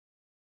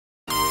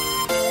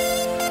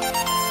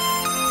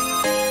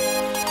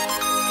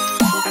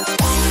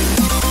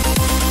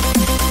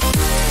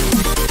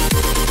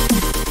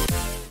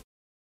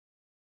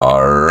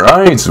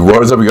Alright,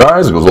 what is up you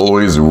guys? As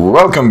always,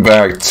 welcome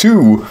back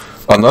to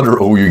another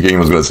OU game. I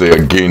was going to say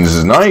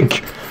against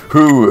Nike,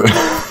 who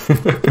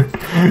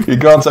he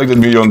contacted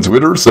me on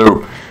Twitter,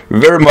 so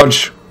very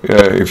much,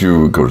 if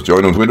you go to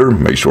join on Twitter,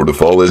 make sure to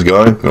follow this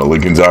guy. I'll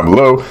link him down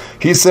below.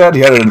 He said he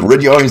had a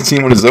REGICE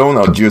team on his own.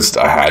 I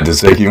had to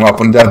take him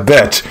up on that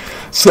bet.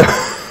 So,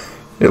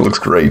 it looks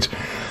great.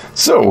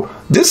 So,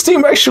 this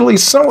team actually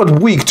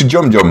somewhat weak to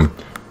Jum.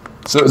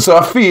 So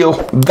I feel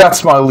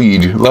that's my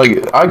lead.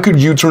 Like, I could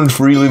U-turn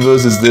freely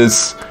versus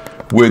this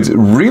with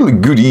really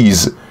good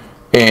ease,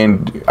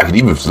 and I could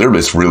even flare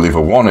this really if I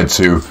wanted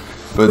to,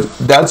 but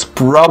that's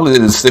probably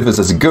the stiffest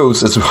as it goes.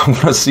 That's why I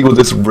want to see what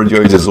this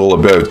REGICE is all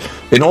about.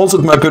 And also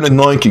to my opponent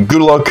Nike,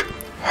 good luck,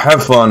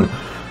 have fun,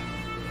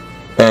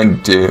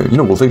 and you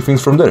know, we'll take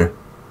things from there.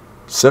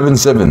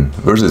 7-7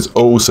 versus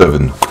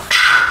 0-7.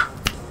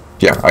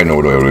 Yeah, I know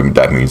what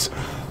that means.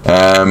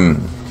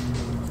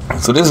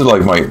 So this is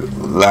like my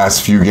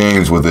last few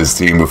games with this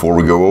team before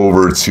we go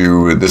over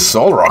to this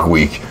Solrock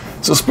week.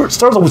 So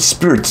starts off with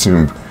Spirit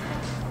Tomb.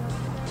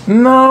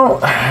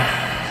 No,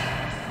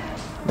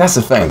 that's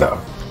the thing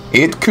though.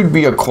 It could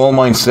be a Coal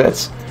Mine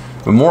set,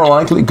 but more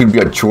likely it could be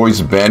a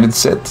Choice Bandit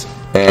set,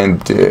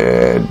 and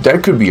that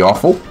could be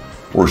awful.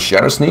 Or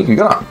Shadow Sneak. You're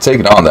gonna take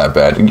it on that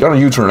bad. You're gonna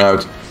U-turn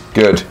out.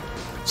 Good.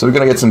 So we're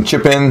gonna get some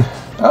chip in.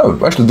 Oh,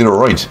 actually did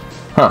alright.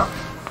 Huh.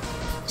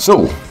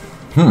 So,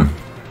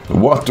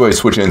 what do I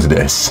switch into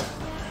this?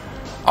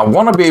 I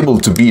want to be able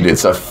to beat it,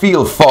 so I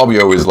feel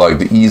Fabio is like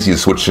the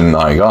easiest switch in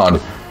I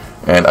got,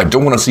 and I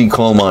don't want to see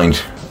Coal Mine.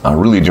 I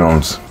really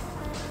don't.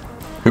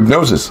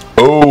 Hypnosis.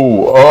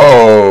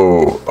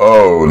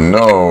 Oh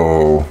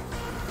no.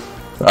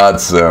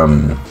 That's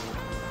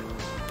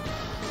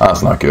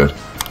not good.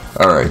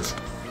 Alright.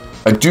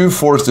 I do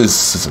force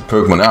this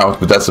Pokemon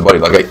out, but that's about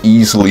it. Like, I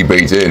easily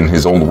bait in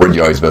his own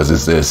REGICE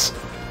versus this.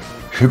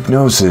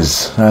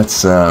 Hypnosis.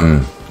 That's,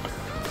 yeah,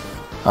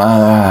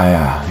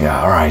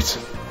 alright.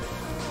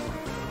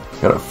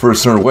 Got a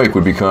first turn wake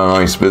would be kind of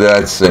nice, but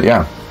that's,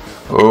 yeah.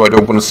 Oh, I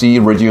don't want to see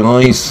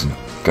REGICE. I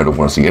don't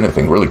want to see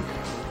anything, really.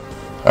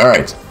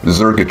 Alright,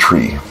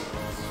 Circuitry.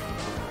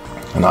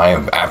 And I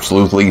am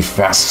absolutely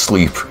fast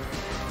asleep.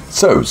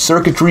 So,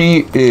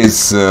 Circuitry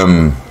is,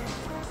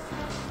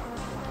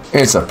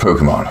 it's a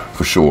Pokemon,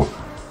 for sure.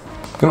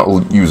 I'm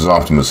gonna use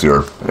Optimus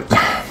here.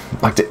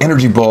 Like, the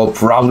Energy Ball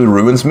probably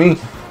ruins me,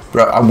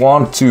 but I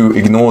want to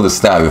ignore the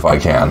stab if I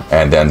can,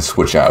 and then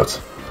switch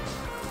out.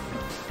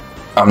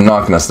 I'm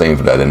not gonna stay in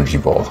for that Energy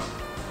Ball.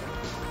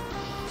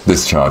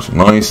 Discharge,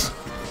 nice.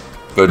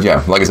 But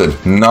yeah, like I said,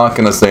 not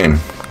gonna stay in.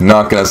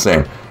 Not gonna stay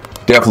in.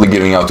 Definitely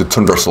getting out to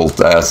Tundra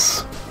Salt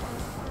S.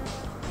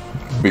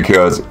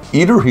 Because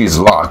either he's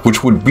locked,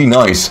 which would be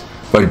nice,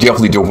 but I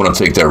definitely don't want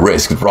to take that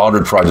risk. I'd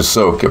rather try to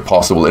soak a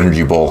possible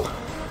Energy Ball.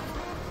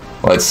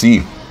 Let's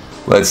see.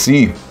 Let's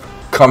see.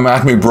 Come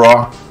at me,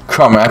 brah.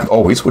 Come at me.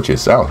 Oh, he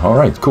switches out.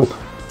 Alright, cool.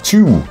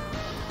 2.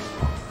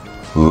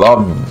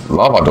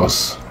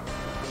 Lavados.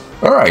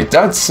 Alright,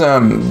 that's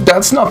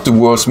not the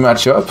worst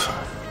matchup.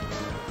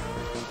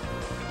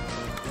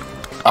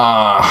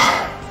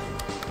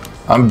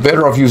 I'm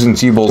better off using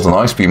T-Bolt and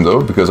Ice Beam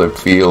though, because I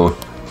feel,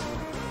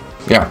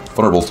 yeah,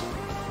 Thunderbolt.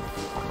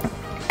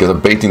 Because I'm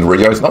baiting the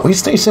REGICE. No, he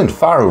stays in.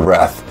 Pharaoh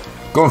Wrath.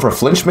 Going for a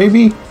flinch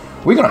maybe?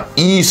 We're gonna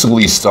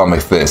easily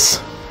stomach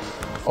this.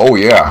 Oh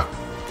yeah.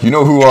 You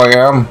know who I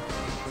am?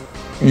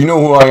 You know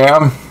who I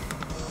am?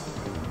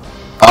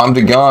 I'm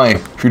the guy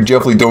who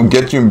definitely don't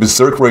get you in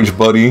Berserk range,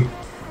 buddy.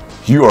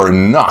 You are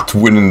not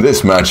winning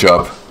this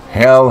matchup.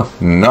 Hell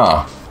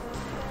nah.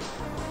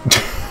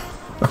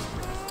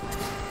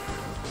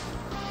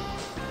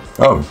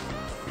 Oh,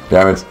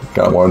 damn it.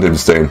 Kinda wanted him to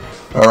stay in.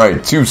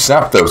 Alright, 2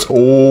 Zapdos.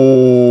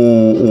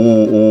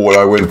 Oh,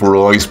 I went for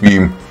the Ice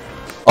Beam.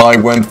 I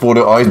went for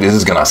the Ice. This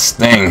is gonna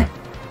sting.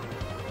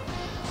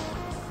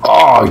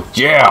 Oh,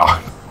 yeah.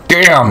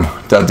 Damn.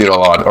 That did a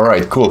lot.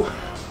 Alright, cool.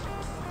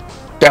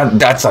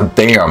 That's a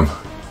damn.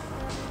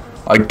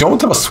 I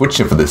don't have a switch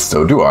in for this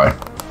though, do I?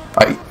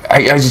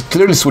 I just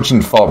clearly switched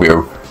in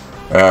Fabio.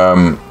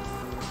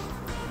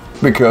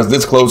 Because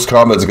this close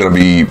combat is gonna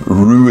be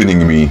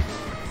ruining me.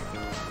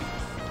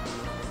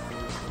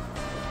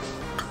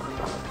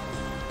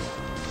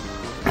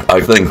 I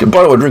think.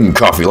 By the way, drinking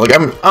coffee. Like,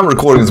 I'm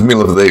recording this in the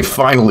middle of the day.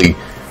 Finally,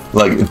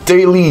 like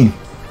daily,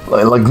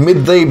 like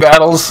midday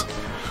battles.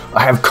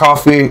 I have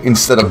coffee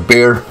instead of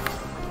beer.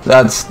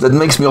 That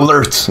makes me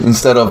alert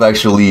instead of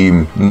actually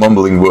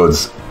mumbling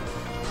words.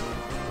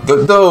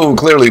 Though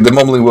clearly the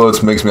mumbling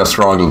words makes me a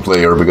stronger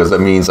player because that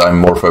means I'm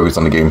more focused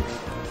on the game.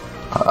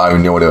 I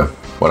have no idea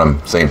what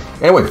I'm saying.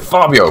 Anyway,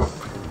 Fabio,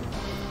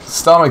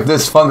 stomach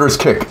this thunderous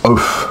kick.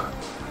 Oof.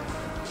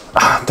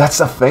 That's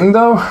a thing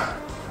though.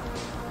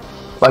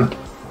 Like,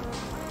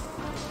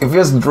 if he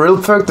has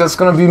Drill Peck, that's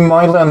gonna be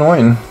mildly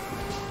annoying.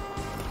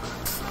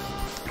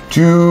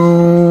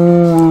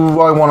 Do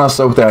I wanna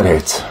soak that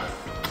hit?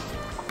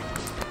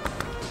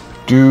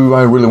 Do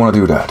I really wanna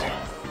do that?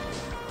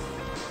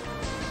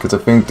 Because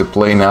I think the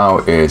play now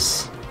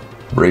is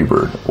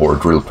Raybird or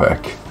Drill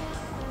Peck.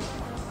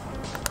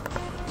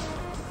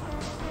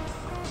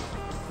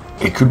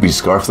 It could be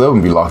Scarf though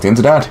and be locked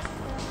into that.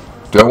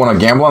 Do I want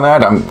to gamble on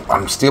that?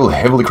 I'm still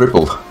heavily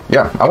crippled.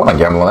 Yeah, I want to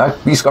gamble on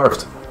that. Be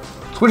Scarfed.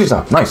 Switch it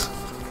up. Nice.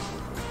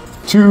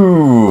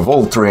 2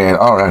 Voltron.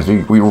 Alright,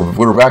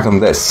 we're back on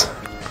this.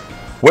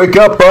 Wake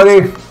up,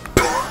 buddy!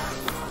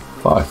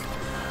 5.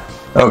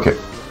 Okay.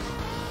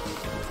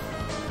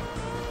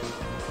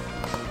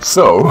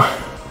 So,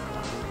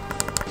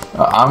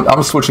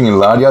 I'm switching in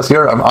Ladias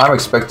here. I'm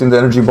expecting the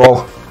energy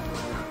ball.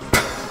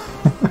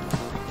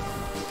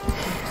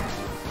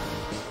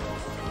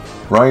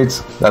 Right,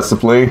 that's the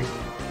play.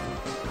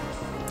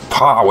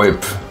 Power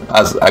whip.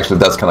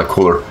 That's kind of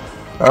cooler.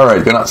 All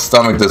right, gonna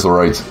stomach this. All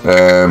right.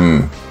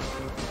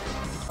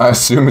 I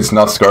assume it's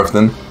not Scarf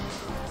then.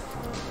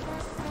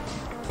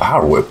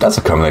 Power whip. That's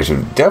a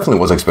combination. Definitely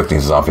was expecting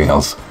something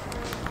else.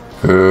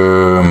 I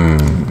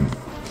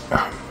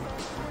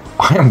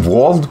am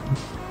walled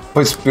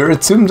by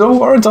Spiritomb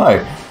though, aren't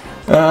I?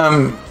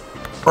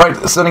 Right,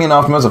 setting in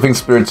Optimus, I think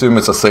Spiritomb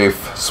is a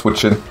safe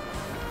switch in.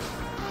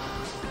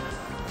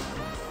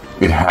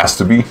 It has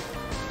to be.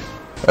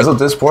 As of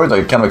this point,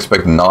 I kind of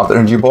expect not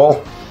Energy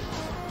Ball.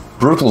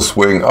 Brutal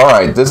Swing.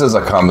 Alright, this is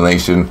a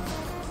combination.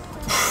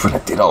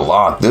 That did a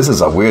lot. This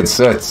is a weird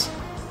set.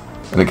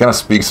 And it kind of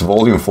speaks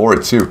volume for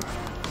it too.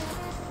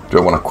 Do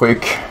I want a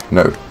quick?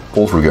 No.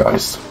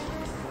 Poltergeist.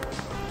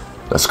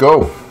 Let's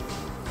go.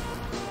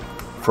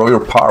 Throw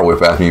your Power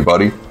Whip at me,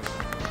 buddy.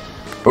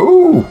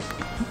 Ooh!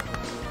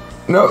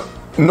 No.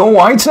 No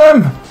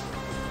item?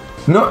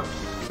 No.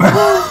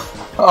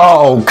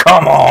 Oh,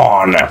 come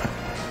on!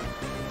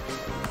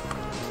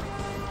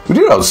 We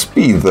did have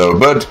speed though,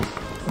 but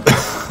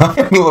I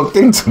haven't looked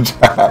into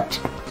that.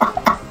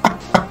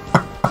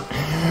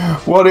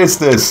 What is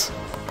this?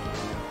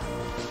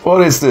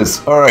 What is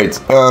this? Alright,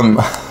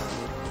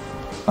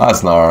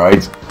 that's not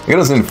alright. Get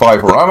us in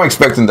 5-4. I'm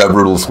expecting that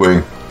brutal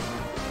swing.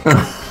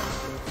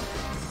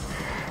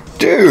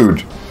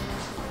 Dude!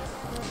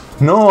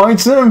 No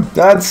item?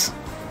 That's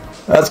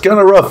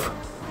kinda rough.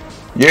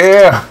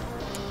 Yeah!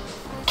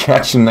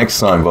 Catch you next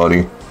time,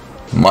 buddy.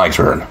 My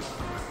turn.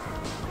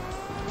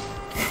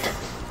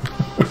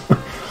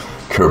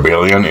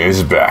 Kerbalion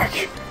is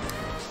back.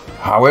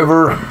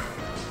 However,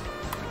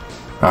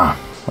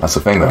 that's the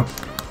thing though.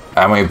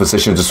 Am I in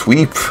position to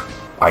sweep?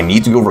 I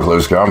need to go for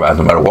close combat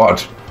no matter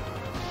what.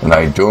 And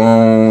I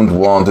don't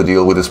want to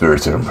deal with the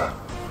Spiritomb.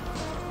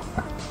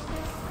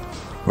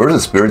 Where's the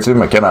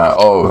Spiritomb? I cannot.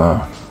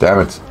 Oh,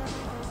 damn it.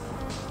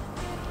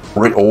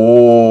 Right.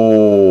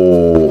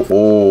 Oh,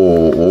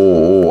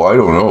 I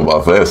don't know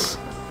about this.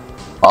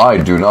 I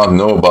do not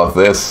know about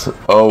this.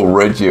 Oh,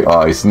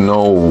 REGICE,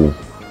 no.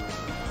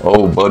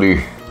 Oh,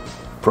 buddy.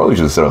 Probably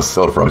should have set a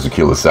Stealth Frogs to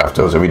kill the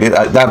Zapdos. I mean,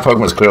 that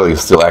Pokemon is clearly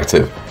still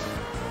active.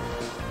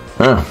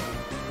 Huh.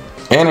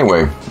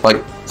 Anyway,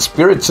 like,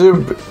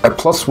 Spiritomb at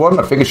 +1,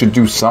 I think I should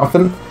do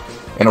something.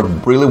 And I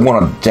really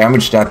want to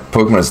damage that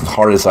Pokemon as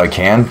hard as I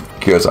can.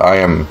 Because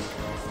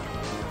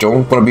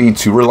don't want to be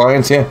too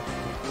reliant here.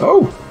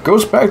 Oh,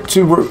 goes back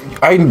to...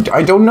 I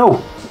don't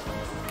know.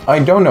 I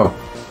don't know.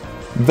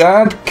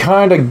 That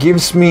kind of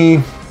gives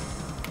me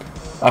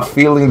a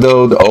feeling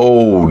though...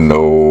 Oh,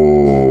 no.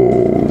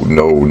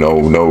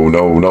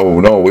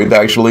 No. It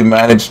actually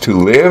managed to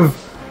live?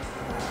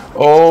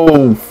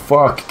 Oh,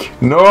 fuck.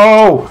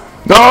 No!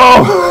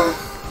 No!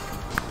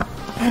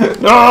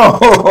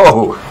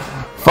 No!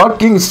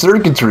 Fucking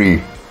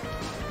circuitry.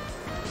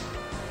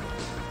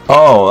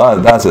 Oh,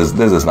 this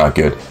is not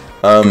good.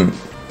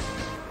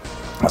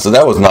 So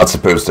that was not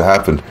supposed to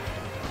happen.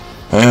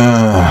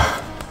 I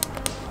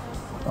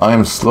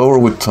am slower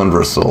with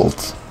Tundra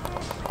Assault.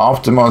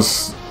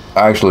 Optimus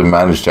actually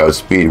managed to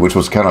outspeed, which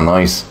was kind of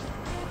nice.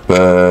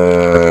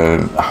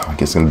 But I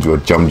guess I'm gonna do a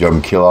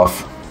jump kill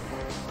off.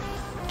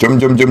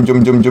 Jump.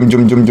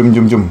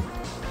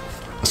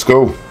 Let's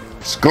go.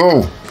 Let's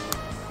go.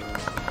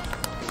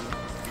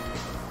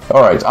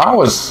 All right, I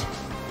was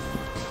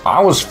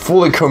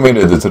fully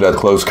committed to that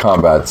close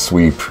combat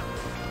sweep.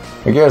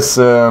 I guess.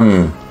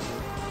 Oh,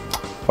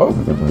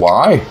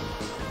 why?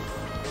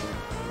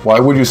 Why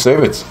would you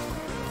save it?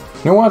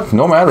 You know what?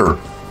 No matter.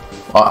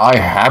 I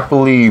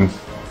happily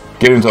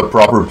get into a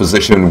proper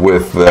position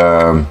with.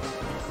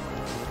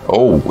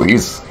 Oh,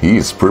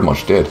 he's pretty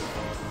much dead.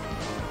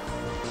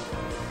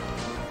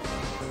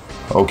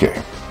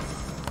 Okay.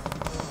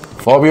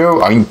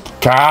 Fabio, I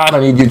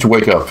need you to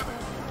wake up.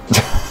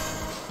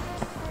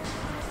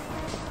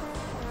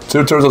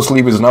 2 turns of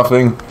sleep is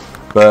nothing,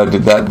 but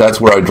that's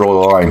where I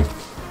draw the line.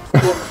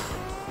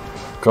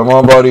 Come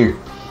on, buddy.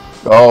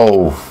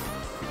 Oh.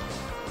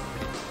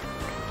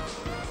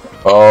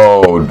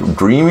 Oh,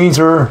 Dream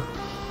Eater?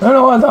 I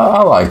know,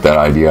 I like that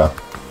idea.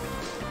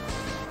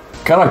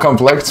 Kind of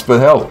complex, but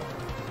hell.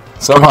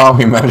 Somehow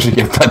he managed to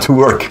get that to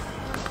work.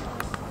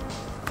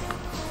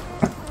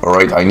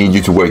 Alright, I need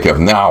you to wake up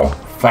now.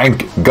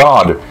 Thank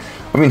God.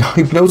 I mean,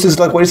 Hypnosis,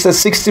 like what is that,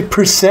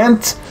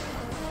 60%?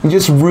 And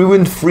just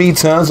ruined 3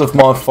 turns of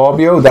my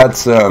Fabio?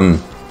 That's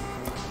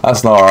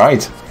not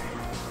alright.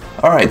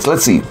 Alright,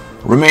 let's see.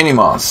 Remaining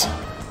mods.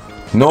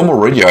 No more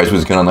REGICE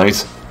was kinda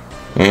nice.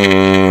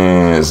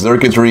 And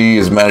Circuitry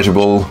is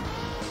manageable.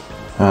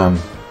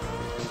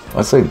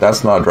 Let's say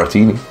that's not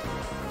Dratini.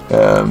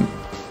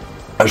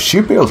 I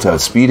should be able to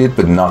outspeed it,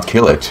 but not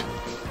kill it,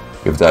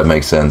 if that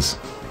makes sense.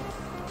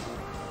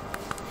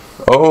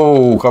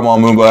 Oh, come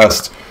on,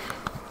 Moonblast.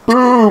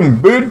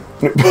 Boom, bit.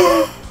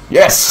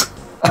 Yes.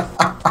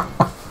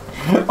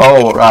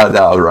 Oh, right,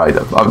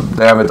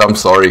 damn it, I'm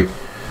sorry.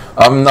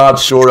 I'm not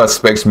sure that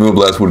Specs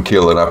Moonblast would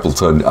kill an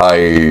Appleton.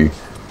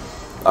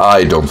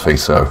 I don't think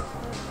so.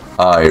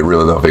 I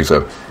really don't think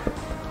so.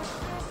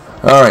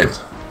 Alright.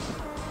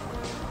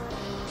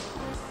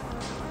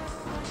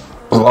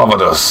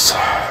 Lavados.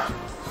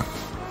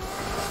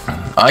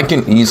 I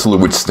can easily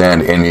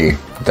withstand any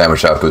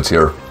damage outputs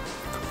here.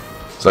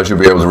 So I should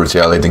be able to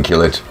retaliate and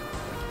kill it.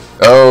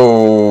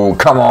 Oh,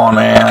 come on,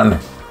 man.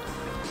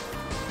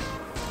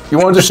 You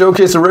wanted to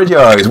showcase the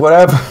REGICE, what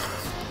happened?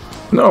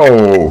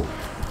 No.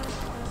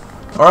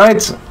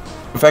 Alright.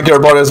 Thank you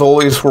everybody as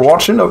always for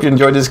watching. Hope you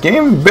enjoyed this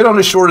game. Bit on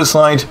the shorter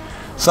side.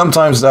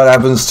 Sometimes that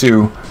happens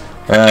too.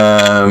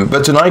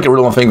 But tonight I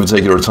really want to thank you for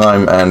taking your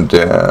time, and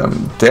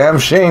damn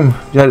shame.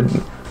 Yeah,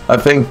 I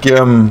think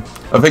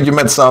you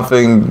met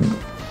something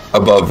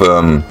above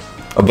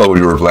what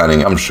you were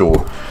planning, I'm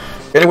sure.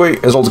 Anyway,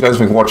 as always guys,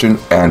 thanks for watching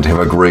and have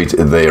a great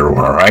day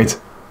everyone, alright?